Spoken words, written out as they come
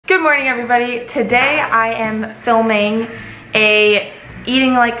Good morning, everybody. Today I am filming a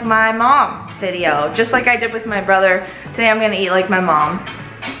eating like my mom video, just like I did with my brother. Today I'm gonna eat like my mom.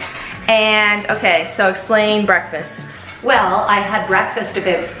 And okay, so explain breakfast. Well, I had breakfast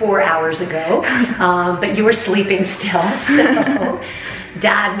about 4 hours ago, but you were sleeping still, so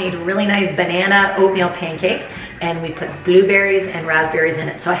Dad made a really nice banana oatmeal pancake, and we put blueberries and raspberries in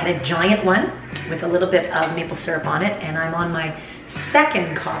it. So I had a giant one with a little bit of maple syrup on it, and I'm on my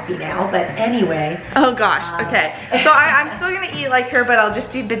second coffee now, but anyway. Oh gosh, okay. So I'm still gonna eat like her, but I'll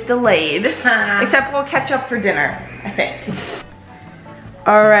just be a bit delayed. Except we'll catch up for dinner, I think.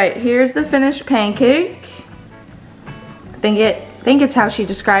 All right, here's the finished pancake. I think it's how she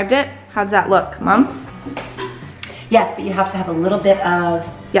described it. How does that look, Mom? Yes, but you have to have a little bit of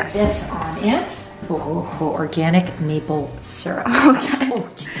this on it. Organic maple syrup. Okay.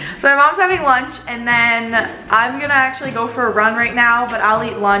 So my mom's having lunch, and then I'm gonna actually go for a run right now, but I'll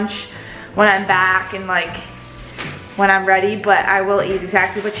eat lunch when I'm back and like when I'm ready, but I will eat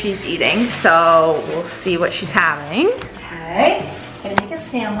exactly what she's eating. So we'll see what she's having. Okay, gonna make a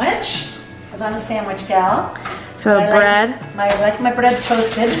sandwich, because I'm a sandwich gal. So bread. I like my bread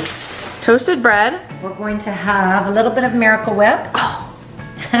toasted. Toasted bread. We're going to have a little bit of Miracle Whip. Oh.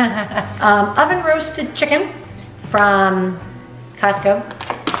 Oven roasted chicken from Costco.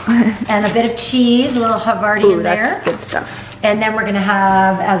 And a bit of cheese, a little Havarti in there. That's good stuff. And then we're gonna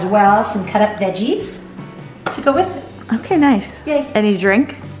have as well some cut up veggies to go with it. Okay, nice. Yay. Any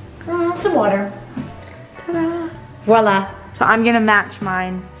drink? Some water. Ta-da. Voila. So I'm gonna match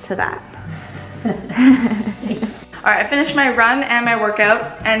mine to that. All right, I finished my run and my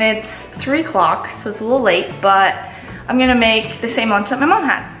workout, and it's 3 o'clock, so it's a little late, but I'm gonna make the same lunch that my mom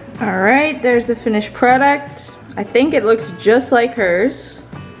had. All right, there's the finished product. I think it looks just like hers.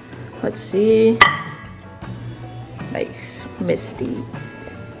 Let's see. Nice, Misty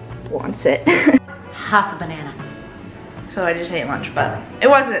wants it. Half a banana. So I just ate lunch, but it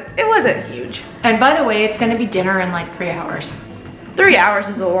wasn't huge. And by the way, it's gonna be dinner in like 3 hours. 3 hours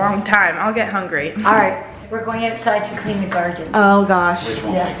is a long time. I'll get hungry. All right, we're going outside to clean the garden. Oh gosh. Which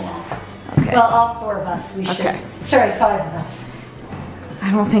won't take long. Okay. Well, all 4 of us, we should. Okay. Sorry, 5 of us.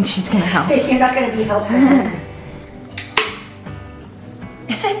 I don't think she's gonna help. You're not gonna be helpful.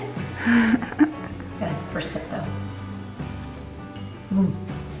 First sip though.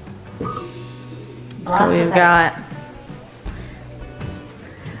 So we've got.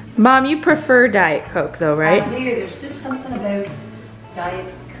 Mom, you prefer Diet Coke though, right? I do. There's just something about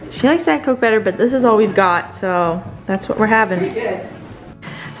Diet Coke. She likes Diet Coke better, but this is all we've got, so that's what we're having. Pretty good.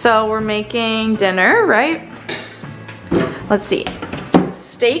 So we're making dinner, right? Let's see.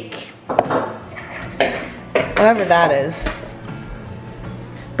 Steak. Whatever that is.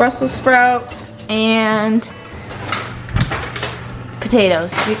 Brussels sprouts and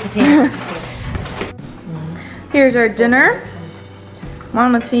potatoes. Sweet potato. Here's our dinner.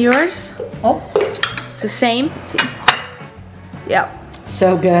 Mom, let's see yours. Oh. It's the same. Let's see. Yep.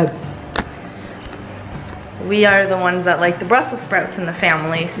 So good. We are the ones that like the Brussels sprouts in the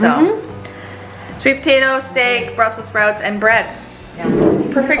family, so. Sweet potato, steak, Brussels sprouts, and bread. Yeah.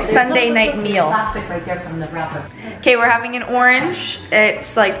 Perfect Sunday night meal. Plastic right there from the wrapper. Okay, we're having an orange.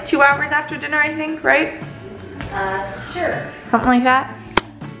 It's like 2 hours after dinner, I think, right? Sure. Something like that.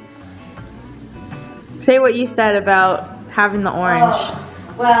 Say what you said about having the orange. Oh,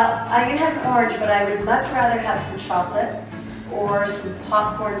 well, I can have an orange, but I would much rather have some chocolate or some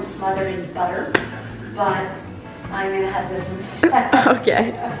popcorn smothered in butter. But I'm gonna have this instead.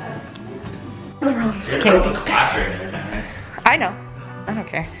 Okay. The wrong skin. I know. I don't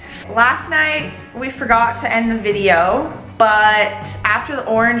care. Last night we forgot to end the video, but after the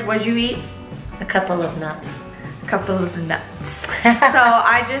orange, what'd you eat? A couple of nuts. A couple of nuts. So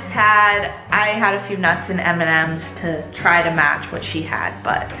I had a few nuts and M&Ms to try to match what she had,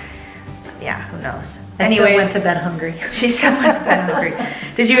 but yeah, who knows. Anyways, still went to bed hungry. She still went to bed hungry.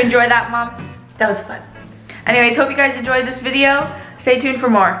 Did you enjoy that, Mom? That was fun. Anyways, hope you guys enjoyed this video. Stay tuned for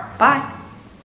more. Bye.